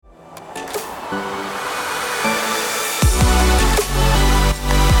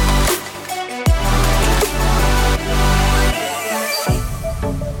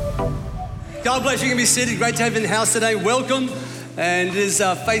God bless you. You can be seated. Great to have you in the house today. Welcome. And it is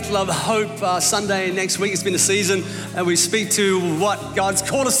Faith, Love, Hope Sunday next week. It's been a season and we speak to what God's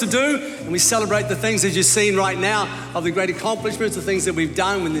called us to do, and we celebrate the things that you're seeing right now of the great accomplishments, the things that we've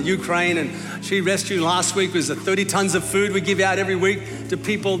done with the Ukraine. And She Rescue last week was 30 tons of food we give out every week to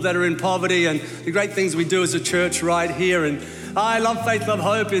people that are in poverty, and the great things we do as a church right here. And I love Faith, Love,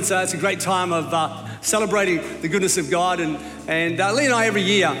 Hope. It's a great time of celebrating the goodness of God. And Lee and I every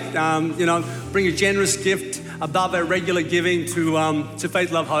year, bring a generous gift above our regular giving to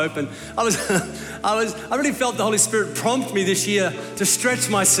Faith, Love, Hope. And I really felt the Holy Spirit prompt me this year to stretch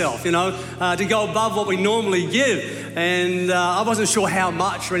myself, to go above what we normally give. And I wasn't sure how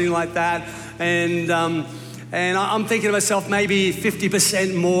much or anything like that. And I'm thinking to myself, maybe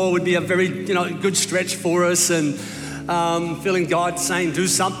 50% more would be a very, good stretch for us. And feeling God saying, do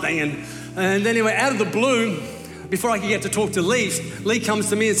something. And anyway, out of the blue, before I could get to talk to Lee comes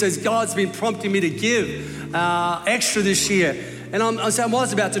to me and says, God's been prompting me to give extra this year. And I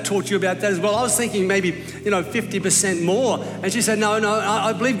was about to talk to you about that as well. I was thinking maybe, 50% more. And she said, no,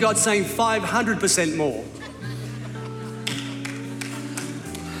 I believe God's saying 500% more.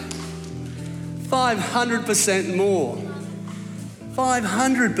 500% more.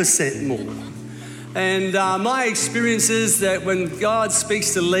 500% more. And my experience is that when God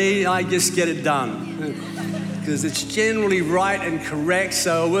speaks to Lee, I just get it done. Because it's generally right and correct.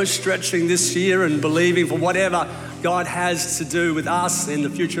 So we're stretching this year and believing for whatever God has to do with us in the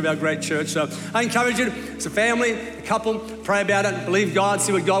future of our great church. So I encourage you, as a family, a couple, pray about it, believe God,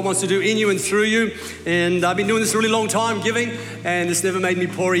 see what God wants to do in you and through you. And I've been doing this a really long time, giving, and it's never made me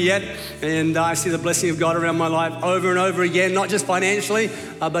poorer yet. And I see the blessing of God around my life over and over again, not just financially,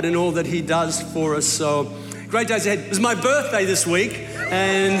 but in all that He does for us. So great days ahead. It was my birthday this week,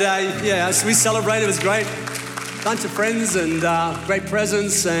 and so we celebrated. It was great. Bunch of friends and great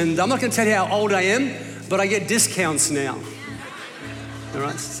presents. And I'm not going to tell you how old I am, but I get discounts now. All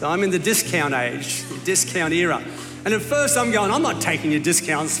right, so I'm in the discount age, the discount era. And at first I'm going, I'm not taking your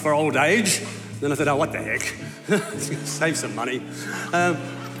discounts for old age. Then I thought, oh, what the heck? Save some money.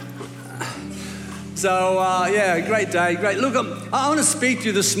 Great day, great. Look, I want to speak to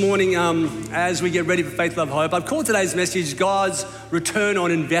you this morning as we get ready for Faith, Love, Hope. I've called today's message God's Return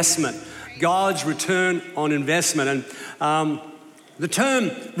on Investment. God's return on investment. And the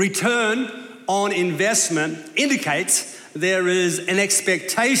term return on investment indicates there is an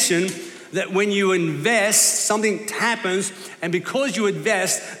expectation that when you invest, something happens, and because you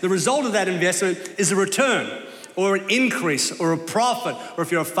invest, the result of that investment is a return or an increase or a profit, or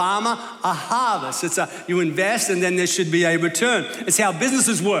if you're a farmer, a harvest. You invest and then there should be a return. It's how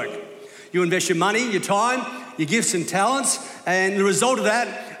businesses work. You invest your money, your time, your gifts and talents, and the result of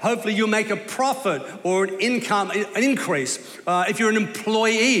that, hopefully you'll make a profit or an income, an increase. If you're an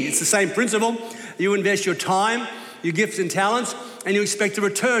employee, it's the same principle. You invest your time, your gifts and talents, and you expect a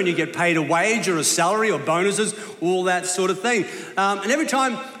return. You get paid a wage or a salary or bonuses, all that sort of thing. And every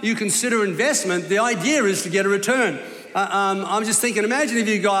time you consider investment, the idea is to get a return. I'm just thinking, imagine if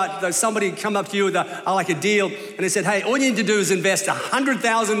you got somebody come up to you with a deal, and they said, hey, all you need to do is invest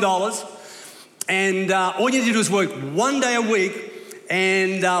 $100,000, and all you need to do is work one day a week,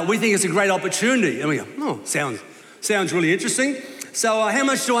 and we think it's a great opportunity. And we go, oh, sounds really interesting. So how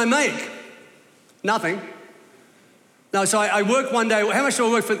much do I make? Nothing. No, so I work one day. How much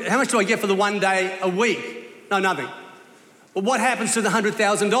do I get for the 1 day a week? No, nothing. Well, what happens to the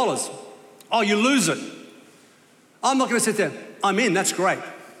 $100,000? Oh, you lose it. I'm not going to sit there. I'm in, that's great.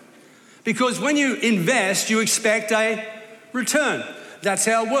 Because when you invest, you expect a return. That's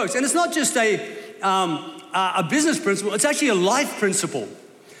how it works. And it's not just a business principle, it's actually a life principle.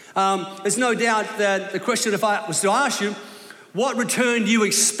 There's no doubt that the question, if I was to ask you, what return do you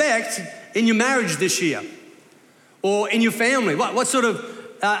expect in your marriage this year? Or in your family? What sort of,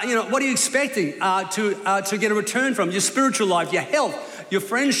 what are you expecting to get a return from? Your spiritual life, your health, your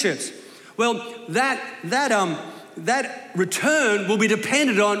friendships. Well, that return will be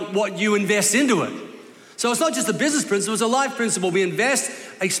dependent on what you invest into it. So it's not just a business principle, it's a life principle. We invest,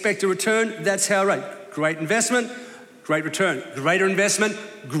 expect a return, that's how right. Great investment, great return. Greater investment,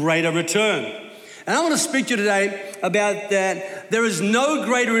 greater return. And I want to speak to you today about that. There is no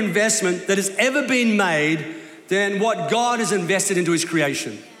greater investment that has ever been made than what God has invested into His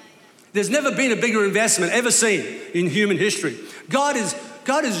creation. There's never been a bigger investment ever seen in human history. God is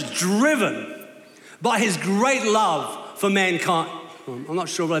driven by His great love for mankind. I'm not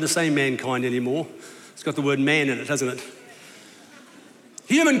sure whether to say mankind anymore. It's got the word man in it, hasn't it?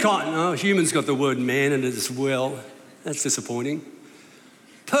 Humankind. No, human's got the word man in it as well. That's disappointing.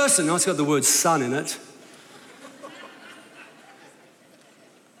 Person. No, it's got the word son in it.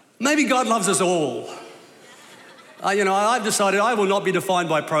 Maybe God loves us all. I've decided I will not be defined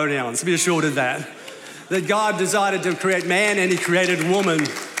by pronouns, be assured of that. That God decided to create man and he created woman,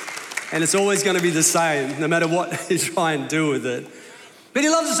 and it's always going to be the same, no matter what he try and do with it. But he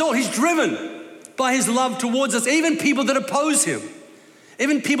loves us all. He's driven by his love towards us, even people that oppose him,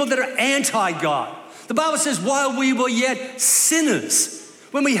 even people that are anti-God. The Bible says, while we were yet sinners,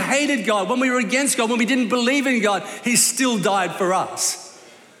 when we hated God, when we were against God, when we didn't believe in God, he still died for us.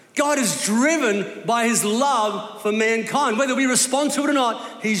 God is driven by his love for mankind. Whether we respond to it or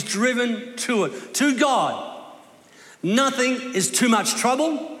not, he's driven to it. To God, nothing is too much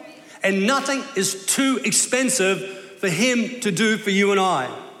trouble and nothing is too expensive for him to do for you and I.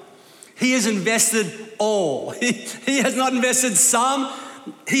 He has invested all. He has not invested some,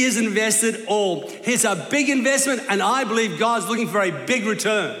 he has invested all. It's a big investment, and I believe God's looking for a big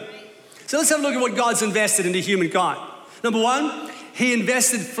return. So let's have a look at what God's invested into humankind. Number one, he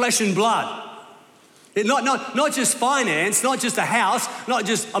invested flesh and blood. Not just finance, not just a house, not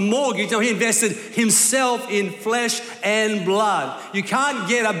just a mortgage. No, he invested himself in flesh and blood. You can't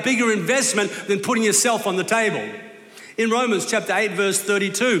get a bigger investment than putting yourself on the table. In Romans chapter 8, verse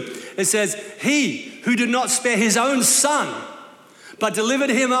 32, it says, he who did not spare his own son, but delivered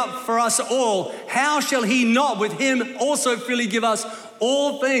him up for us all, how shall he not with him also freely give us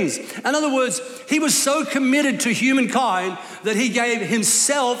all things? In other words, he was so committed to humankind that he gave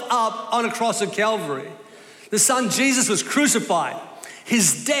himself up on a cross of Calvary. The Son Jesus was crucified.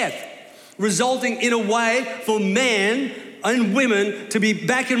 His death resulting in a way for man and women to be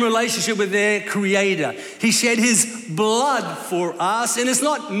back in relationship with their Creator. He shed his blood for us, and it's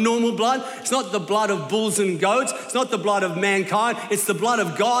not normal blood. It's not the blood of bulls and goats. It's not the blood of mankind. It's the blood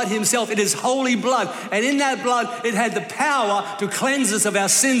of God himself. It is holy blood, and in that blood, it had the power to cleanse us of our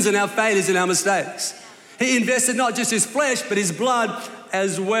sins and our failures and our mistakes. He invested not just his flesh, but his blood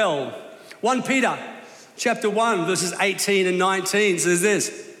as well. 1 Peter chapter 1, verses 18 and 19 says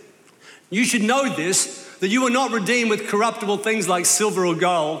this, you should know this, that you were not redeemed with corruptible things like silver or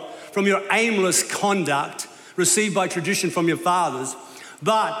gold from your aimless conduct received by tradition from your fathers,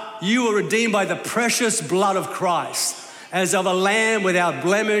 but you were redeemed by the precious blood of Christ, as of a lamb without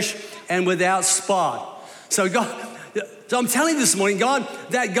blemish and without spot. So I'm telling you this morning,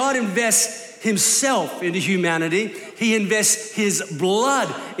 God invests himself into humanity. He invests his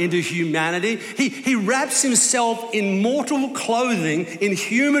blood into humanity. He wraps himself in mortal clothing, in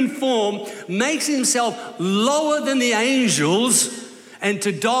human form, makes himself lower than the angels, and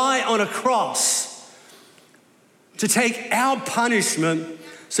to die on a cross, to take our punishment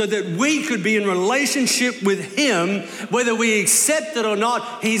so that we could be in relationship with him, whether we accept it or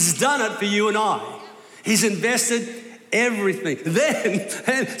not. He's done it for you and I. He's invested everything. Then,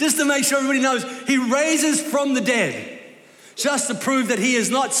 just to make sure everybody knows, he raises from the dead, just to prove that he is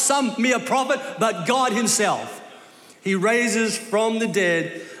not some mere prophet, but God himself. He raises from the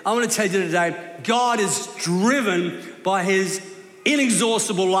dead. I want to tell you today, God is driven by his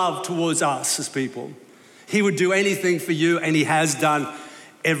inexhaustible love towards us as people. He would do anything for you, and he has done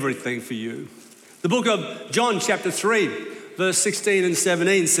everything for you. The book of John chapter 3, verse 16 and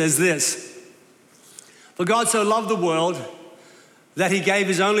 17 says this, for God so loved the world that he gave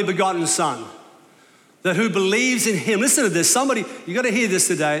his only begotten Son, that who believes in him, listen to this, somebody, you got to hear this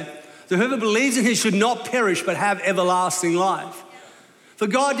today, that whoever believes in him should not perish but have everlasting life. For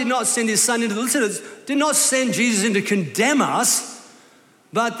God did not send his Son did not send Jesus in to condemn us,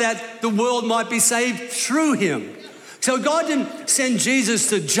 but that the world might be saved through him. So God didn't send Jesus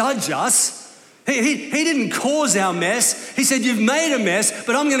to judge us. He didn't cause our mess. He said, you've made a mess,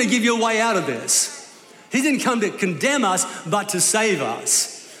 but I'm going to give you a way out of this. He didn't come to condemn us, but to save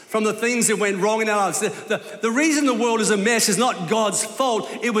us from the things that went wrong in our lives. The reason the world is a mess is not God's fault.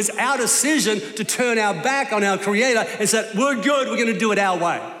 It was our decision to turn our back on our Creator and say, we're good, we're going to do it our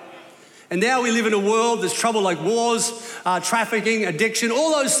way. And now we live in a world that's trouble like wars, trafficking, addiction.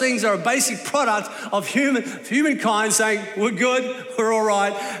 All those things are a basic product of humankind saying, we're good, we're all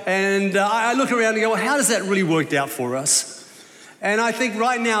right. And I look around and go, well, how does that really work out for us? And I think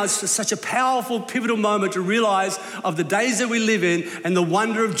right now it's just such a powerful, pivotal moment to realize of the days that we live in and the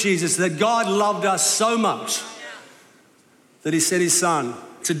wonder of Jesus, that God loved us so much that he sent his Son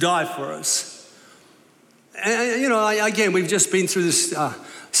to die for us. And, again, we've just been through this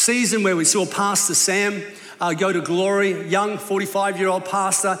season where we saw Pastor Sam go to glory, young 45-year-old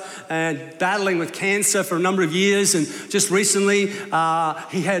pastor, and battling with cancer for a number of years. And just recently,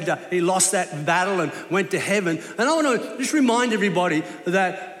 he lost that battle and went to heaven. And I want to just remind everybody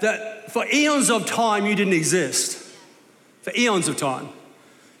that for eons of time, you didn't exist. For eons of time.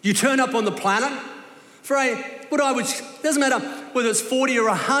 You turn up on the planet. For a doesn't matter whether it's 40 or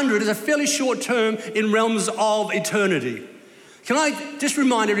 100, it's a fairly short term in realms of eternity. Can I just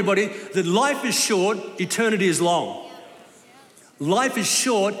remind everybody that life is short, eternity is long. Life is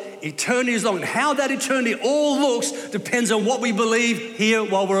short, eternity is long. And how that eternity all looks depends on what we believe here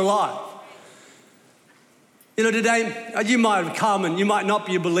while we're alive. You know, today, you might have come and you might not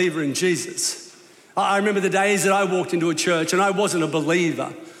be a believer in Jesus. I remember the days that I walked into a church and I wasn't a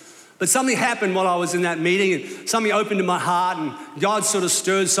believer. But something happened while I was in that meeting and something opened in my heart and God sort of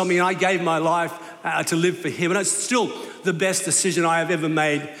stirred something and I gave my life to live for Him. And it's still the best decision I have ever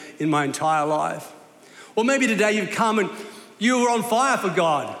made in my entire life. Or maybe today you've come and you were on fire for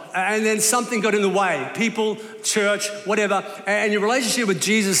God and then something got in the way. People, church, whatever. And your relationship with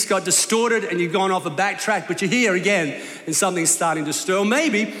Jesus got distorted and you've gone off a backtrack, but you're here again and something's starting to stir. Or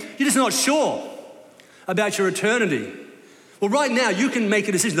maybe you're just not sure about your eternity. Well, right now, you can make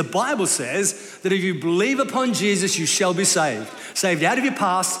a decision. The Bible says that if you believe upon Jesus, you shall be saved. Saved out of your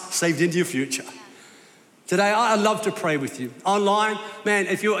past, saved into your future. Today, I'd love to pray with you. Online, man,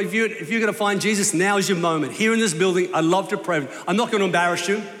 if you're going to find Jesus, now is your moment. Here in this building, I'd love to pray with you. I'm not going to embarrass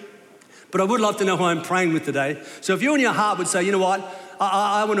you, but I would love to know who I'm praying with today. So if you in your heart would say, you know what,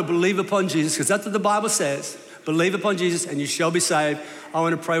 I want to believe upon Jesus, because that's what the Bible says. Believe upon Jesus and you shall be saved. I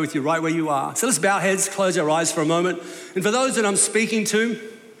want to pray with you right where you are. So let's bow our heads, close our eyes for a moment. And for those that I'm speaking to,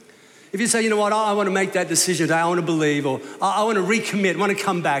 if you say, you know what, I want to make that decision today, I want to believe, or I want to recommit, I want to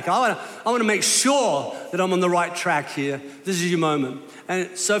come back. I want to make sure that I'm on the right track here. This is your moment.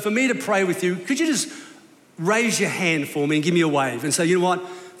 And so for me to pray with you, could you just raise your hand for me and give me a wave and say, you know what,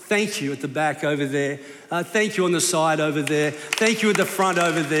 thank you at the back over there. Thank you on the side over there. Thank you at the front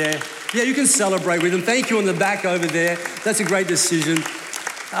over there. Yeah, you can celebrate with them. Thank you on the back over there. That's a great decision.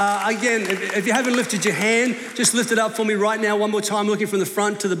 Again, if you haven't lifted your hand, just lift it up for me right now one more time, looking from the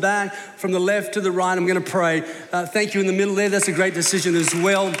front to the back, from the left to the right. I'm going to pray. Thank you in the middle there. That's a great decision as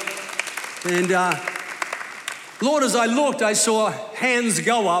well. And Lord, as I looked, I saw hands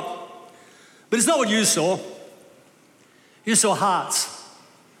go up, but it's not what you saw. You saw hearts,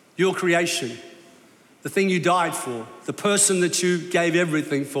 your creation, the thing you died for, the person that you gave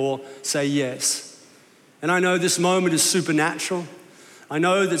everything for, say yes. And I know this moment is supernatural. I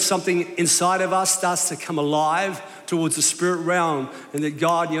know that something inside of us starts to come alive towards the spirit realm and that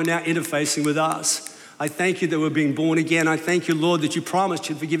God, you're now interfacing with us. I thank you that we're being born again. I thank you, Lord, that you promised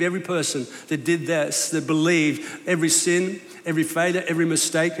you'd forgive every person that did this, that believed every sin, every failure, every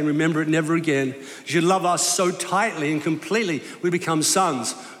mistake, and remember it never again. You love us so tightly and completely, we become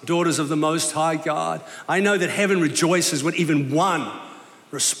sons, daughters of the Most High God. I know that heaven rejoices when even one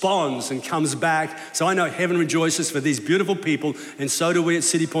responds and comes back. So I know heaven rejoices for these beautiful people, and so do we at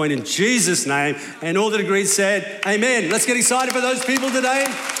City Point in Jesus' name. And all that agreed said, amen. Let's get excited for those people today.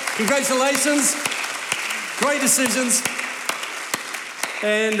 Congratulations. Great decisions.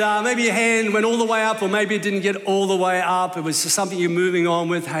 And maybe your hand went all the way up, or maybe it didn't get all the way up. It was just something you're moving on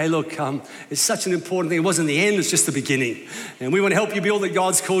with. Hey, look, it's such an important thing. It wasn't the end, it's just the beginning. And we want to help you be all that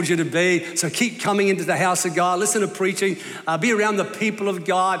God's called you to be. So keep coming into the house of God. Listen to preaching. Be around the people of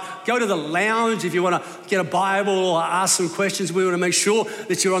God. Go to the lounge if you want to get a Bible or ask some questions. We want to make sure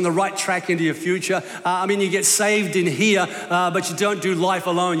that you're on the right track into your future. You get saved in here, but you don't do life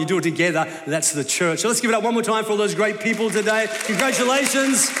alone. You do it together. That's the church. So let's give it up one more time for all those great people today. Congratulations.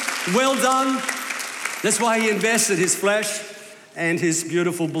 Well done. That's why he invested his flesh and his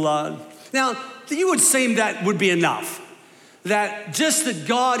beautiful blood. Now, you would seem that would be enough. That just that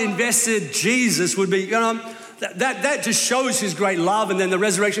God invested Jesus would be, that just shows his great love, and then the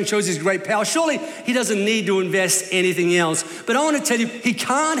resurrection shows his great power. Surely he doesn't need to invest anything else. But I want to tell you, he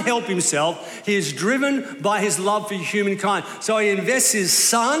can't help himself. He is driven by his love for humankind. So he invests his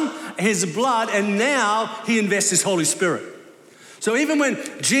son, his blood, and now he invests his Holy Spirit. So even when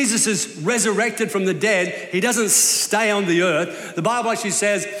Jesus is resurrected from the dead, he doesn't stay on the earth. The Bible actually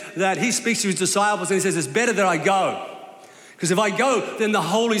says that he speaks to his disciples and he says, it's better that I go. Because if I go, then the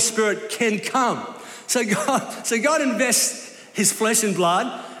Holy Spirit can come. So God invests his flesh and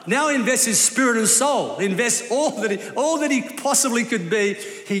blood. Now he invests his spirit and soul. He invests all that he possibly could be.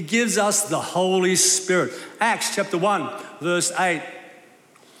 He gives us the Holy Spirit. Acts chapter 1, verse 8.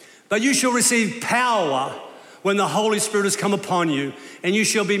 But you shall receive power when the Holy Spirit has come upon you, and you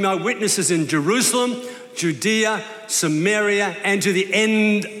shall be my witnesses in Jerusalem, Judea, Samaria, and to the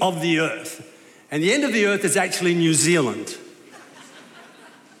end of the earth. And the end of the earth is actually New Zealand.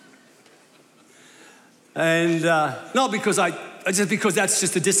 And not because just because that's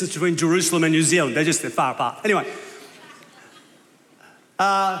just the distance between Jerusalem and New Zealand. They're far apart. Anyway.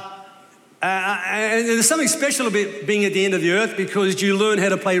 And there's something special about being at the end of the earth because you learn how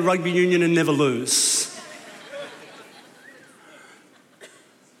to play rugby union and never lose.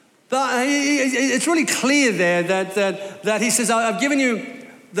 it's really clear there that he says, I've given you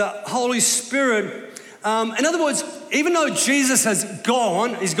the Holy Spirit. In other words, even though Jesus has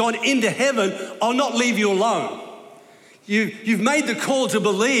gone, he's gone into heaven, I'll not leave you alone. You've made the call to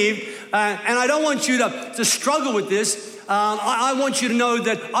believe, and I don't want you to struggle with this. I want you to know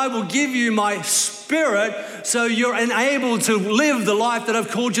that I will give you my Spirit so you're enabled to live the life that I've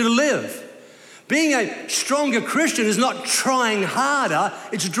called you to live. Being a stronger Christian is not trying harder,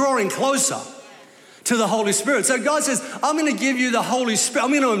 it's drawing closer to the Holy Spirit. So God says, I'm going to give you the Holy Spirit.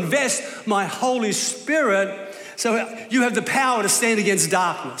 I'm going to invest my Holy Spirit so you have the power to stand against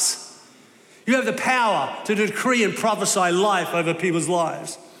darkness. You have the power to decree and prophesy life over people's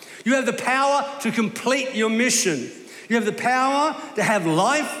lives. You have the power to complete your mission. You have the power to have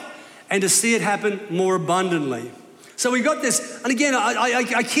life and to see it happen more abundantly. So we got this, and again,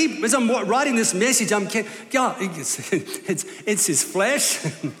 I keep, as I'm writing this message, God, it's his flesh,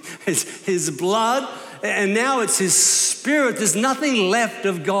 it's his blood, and now it's his Spirit. There's nothing left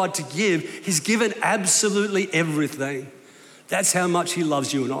of God to give. He's given absolutely everything. That's how much he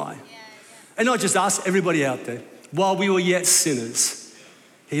loves you and I. And not just us, everybody out there. While we were yet sinners,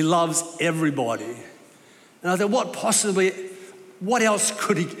 he loves everybody. And I thought, what else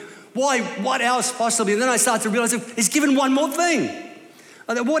could he, what else possibly? And then I started to realize he's given one more thing.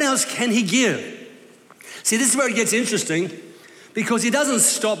 I thought, what else can he give? See, this is where it gets interesting, because he doesn't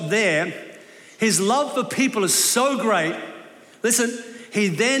stop there. His love for people is so great. Listen, he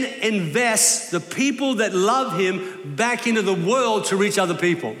then invests the people that love him back into the world to reach other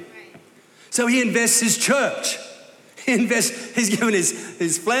people. So he invests his church. He's given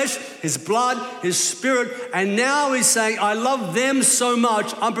his flesh, his blood, his Spirit, and now he's saying, I love them so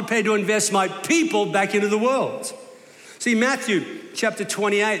much, I'm prepared to invest my people back into the world. See, Matthew chapter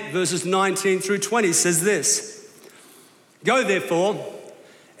 28, verses 19 through 20 says this, Go therefore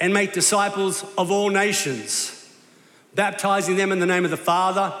and make disciples of all nations, baptizing them in the name of the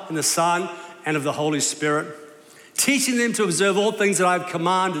Father and the Son and of the Holy Spirit, teaching them to observe all things that I have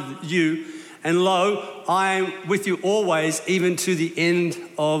commanded you. And lo, I am with you always, even to the end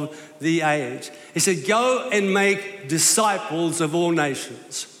of the age. He said, go and make disciples of all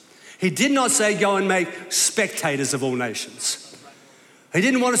nations. He did not say go and make spectators of all nations. He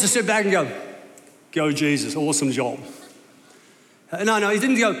didn't want us to sit back and go Jesus, awesome job. No, he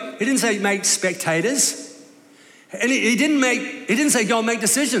didn't say make spectators. And he didn't say go and make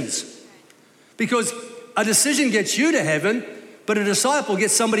decisions. Because a decision gets you to heaven, but a disciple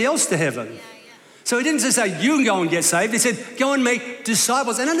gets somebody else to heaven. So he didn't just say, you can go and get saved. He said, go and make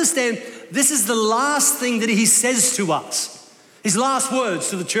disciples. And understand, this is the last thing that he says to us. His last words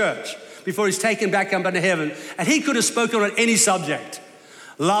to the church before he's taken back up into heaven. And he could have spoken on any subject.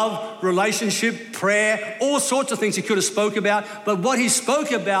 Love, relationship, prayer, all sorts of things he could have spoke about. But what he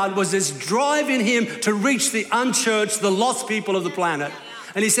spoke about was this drive in him to reach the unchurched, the lost people of the planet.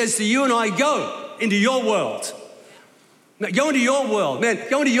 And he says to you and I, go into your world. Go into your world, man.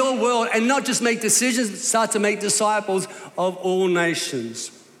 Go into your world and not just make decisions, start to make disciples of all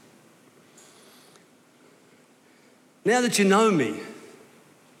nations. Now that you know me,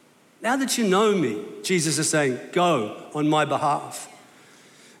 Jesus is saying, go on my behalf.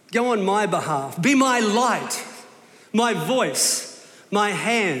 Go on my behalf. Be my light, my voice, my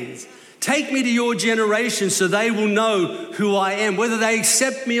hands. Take me to your generation so they will know who I am. Whether they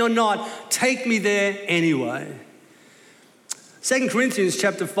accept me or not, take me there anyway. 2 Corinthians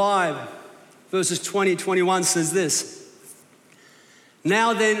chapter 5, verses 20, 21 says this.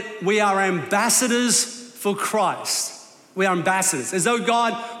 Now then, we are ambassadors for Christ. We are ambassadors, as though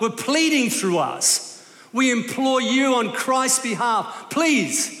God were pleading through us. We implore you on Christ's behalf,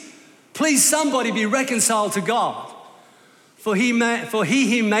 please somebody be reconciled to God. For he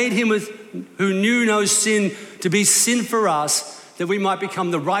made him who knew no sin to be sin for us, that we might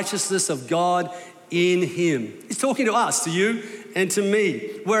become the righteousness of God in him. He's talking to us, to you and to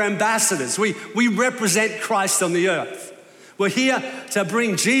me. We're ambassadors. We represent Christ on the earth. We're here to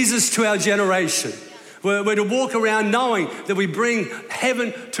bring Jesus to our generation. We're to walk around knowing that we bring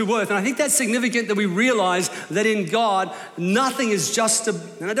heaven to earth. And I think that's significant that we realize that in God, nothing is just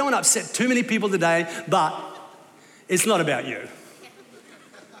and I don't want to upset too many people today, but it's not about you.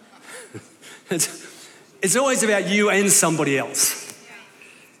 It's always about you and somebody else.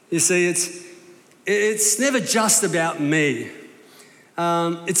 You see, it's never just about me.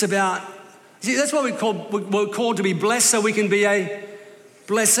 It's about, see, that's why we're called to be blessed so we can be a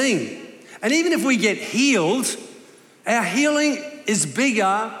blessing. And even if we get healed, our healing is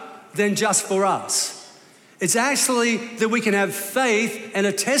bigger than just for us. It's actually that we can have faith and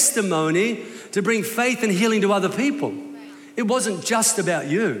a testimony to bring faith and healing to other people. It wasn't just about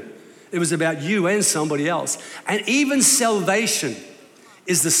you. It was about you and somebody else. And even salvation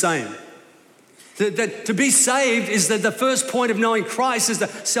is the same. That to be saved is the first point of knowing Christ is the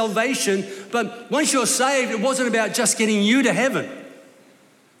salvation. But once you're saved, it wasn't about just getting you to heaven.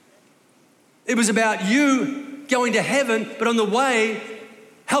 It was about you going to heaven, but on the way,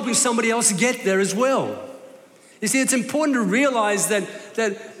 helping somebody else get there as well. You see, it's important to realize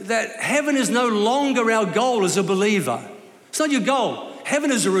that heaven is no longer our goal as a believer. It's not your goal.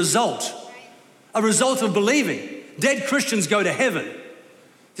 Heaven is a result of believing. Dead Christians go to heaven.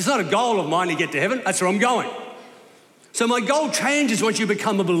 It's not a goal of mine to get to heaven. That's where I'm going. So my goal changes once you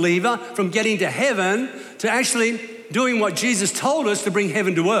become a believer from getting to heaven to actually doing what Jesus told us to bring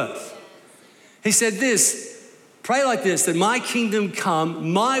heaven to earth. He said this, pray like this, that my kingdom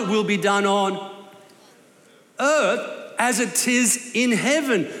come, my will be done on earth as it is in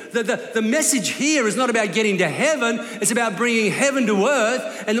heaven. The message here is not about getting to heaven, it's about bringing heaven to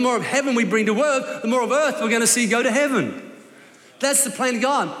earth, and the more of heaven we bring to earth, the more of earth we're going to see go to heaven. That's the plan of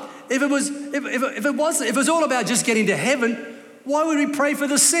God. If it was all about just getting to heaven, why would we pray for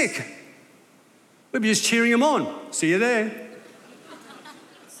the sick? We'd be just cheering them on. See you there.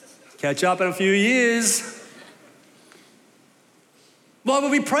 Catch up in a few years. Why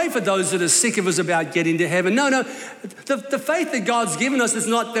would we pray for those that are sick if it was about getting to heaven? No. The faith that God's given us is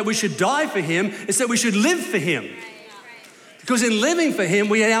not that we should die for him, it's that we should live for him. Because in living for him,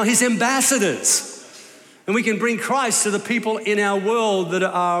 we are now his ambassadors. And we can bring Christ to the people in our world that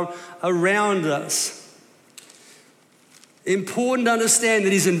are around us. Important to understand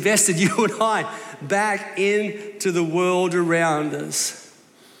that he's invested you and I back into the world around us.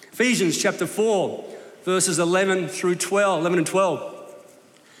 Ephesians chapter 4, verses 11 and 12.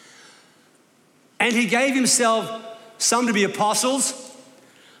 And he gave himself some to be apostles,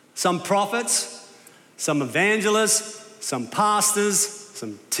 some prophets, some evangelists, some pastors,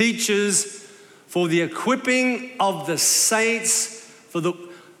 some teachers, for the equipping of the saints. For the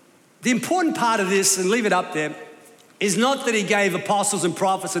important part of this, and leave it up there, is not that he gave apostles and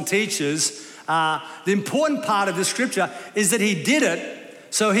prophets and teachers. The important part of the scripture is that he did it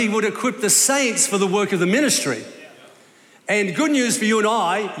so he would equip the saints for the work of the ministry. And good news for you and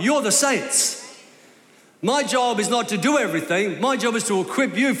I, you're the saints. My job is not to do everything. My job is to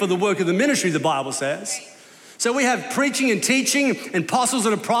equip you for the work of the ministry, the Bible says. So we have preaching and teaching and apostles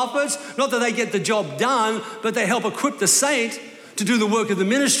and prophets, not that they get the job done, but they help equip the saint to do the work of the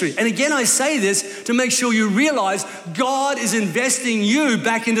ministry. And again, I say this to make sure you realize God is investing you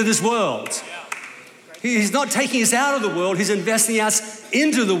back into this world. He's not taking us out of the world, he's investing us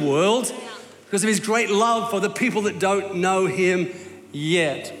into the world because of his great love for the people that don't know him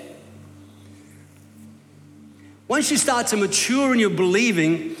yet. Once you start to mature in your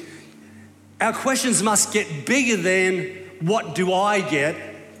believing, our questions must get bigger than what do I get?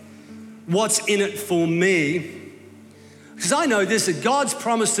 What's in it for me? Because I know this, that God's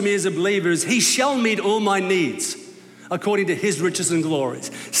promise to me as a believer is he shall meet all my needs according to his riches and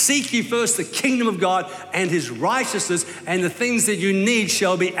glories. Seek ye first the kingdom of God and his righteousness, and the things that you need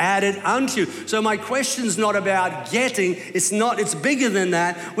shall be added unto you. So my question's not about getting, it's bigger than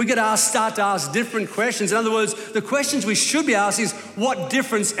that. We got to start to ask different questions. In other words, the questions we should be asking is, what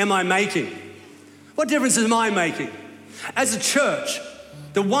difference am I making? What difference am I making? As a church,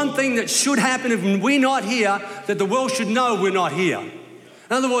 the one thing that should happen if we're not here, that the world should know we're not here.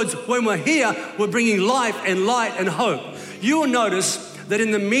 In other words, when we're here, we're bringing life and light and hope. You will notice that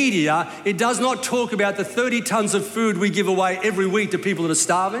in the media, it does not talk about the 30 tons of food we give away every week to people that are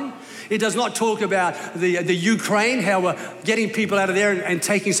starving. It does not talk about the Ukraine, how we're getting people out of there and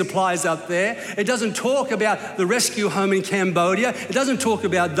taking supplies up there. It doesn't talk about the rescue home in Cambodia. It doesn't talk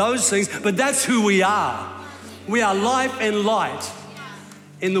about those things, but that's who we are. We are life and light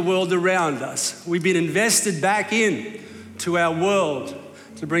in the world around us. We've been invested back in to our world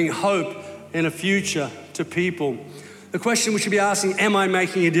to bring hope and a future to people. The question we should be asking, am I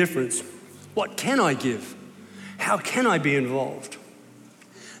making a difference? What can I give? How can I be involved?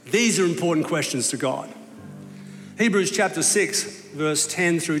 These are important questions to God. Hebrews chapter 6, verse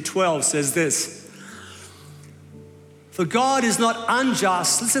 10 through 12 says this. For God is not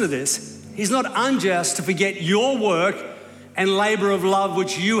unjust, listen to this, he's not unjust to forget your work and labor of love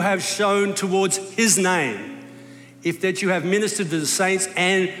which you have shown towards his name, if that you have ministered to the saints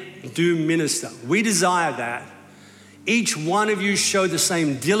and do minister. We desire that each one of you show the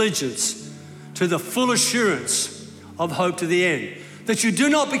same diligence to the full assurance of hope to the end, that you do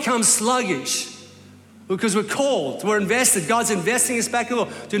not become sluggish, because we're called, we're invested, God's investing us back in the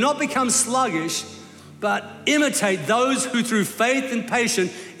world. Do not become sluggish, but imitate those who through faith and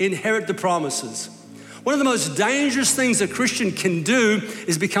patience inherit the promises. One of the most dangerous things a Christian can do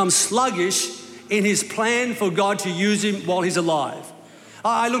is become sluggish in his plan for God to use him while he's alive.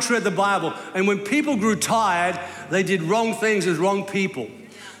 I looked through the Bible, and when people grew tired, they did wrong things with wrong people.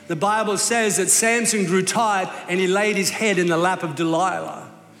 The Bible says that Samson grew tired and he laid his head in the lap of Delilah.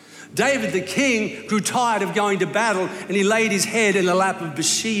 David the king grew tired of going to battle and he laid his head in the lap of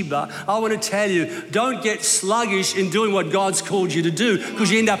Bathsheba. I want to tell you, don't get sluggish in doing what God's called you to do, because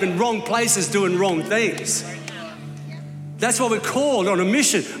you end up in wrong places doing wrong things. That's why we're called on a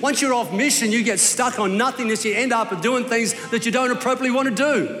mission. Once you're off mission, you get stuck on nothingness. You end up doing things that you don't appropriately want to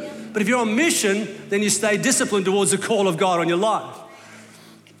do. But if you're on mission, then you stay disciplined towards the call of God on your life.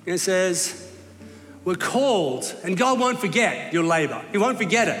 And it says, we're called, and God won't forget your labor. He won't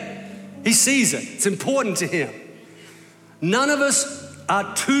forget it. He sees it. It's important to him. None of us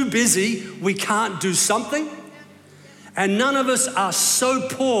are too busy we can't do something, and none of us are so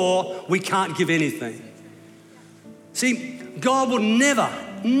poor we can't give anything. See, God will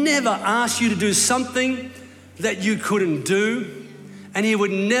never ask you to do something that you couldn't do, and he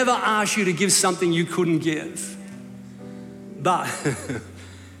would never ask you to give something you couldn't give. But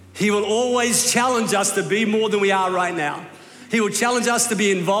he will always challenge us to be more than we are right now. He will challenge us to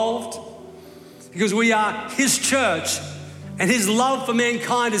be involved, because we are his church, and his love for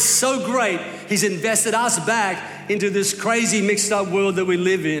mankind is so great, he's invested us back into this crazy mixed up world that we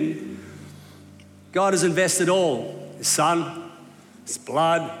live in. God has invested all, his son, his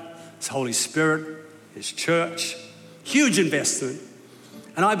blood, his Holy Spirit, his church, huge investment.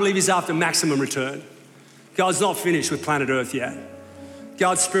 And I believe he's after maximum return. God's not finished with planet Earth yet.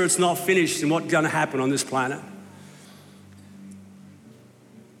 God's Spirit's not finished in what's going to happen on this planet.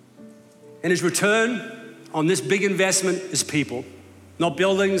 And his return on this big investment is people, not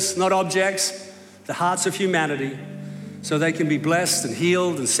buildings, not objects, the hearts of humanity, so they can be blessed and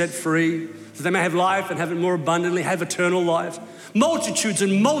healed and set free, so they may have life and have it more abundantly, have eternal life. Multitudes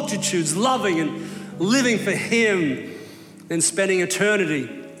and multitudes loving and living for him and spending eternity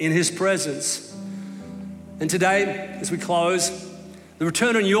in his presence. And today, as we close, the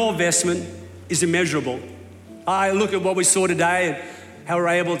return on your investment is immeasurable. I look at what we saw today and how we're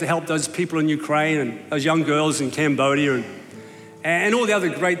able to help those people in Ukraine and those young girls in Cambodia and all the other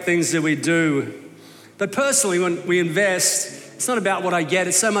great things that we do. But personally, when we invest, it's not about what I get,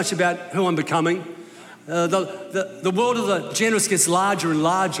 it's so much about who I'm becoming. The world of the generous gets larger and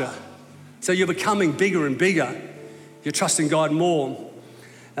larger. So you're becoming bigger and bigger. You're trusting God more.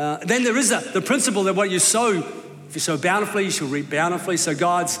 Then there is the principle that what you sow, if you sow bountifully, you shall reap bountifully. So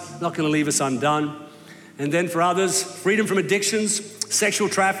God's not going to leave us undone. And then for others, freedom from addictions, sexual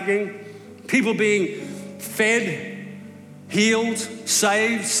trafficking, people being fed, healed,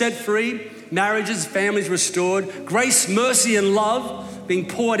 saved, set free, marriages, families restored, grace, mercy, and love being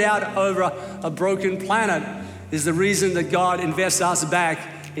poured out over a broken planet is the reason that God invests us back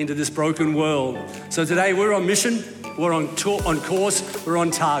into this broken world. So today we're on mission, we're on course, we're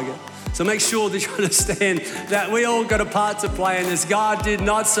on target. So make sure that you understand that we all got a part to play in this. God did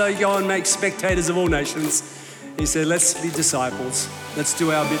not say go and make spectators of all nations. He said, let's be disciples. Let's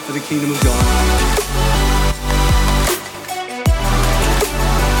do our bit for the kingdom of God.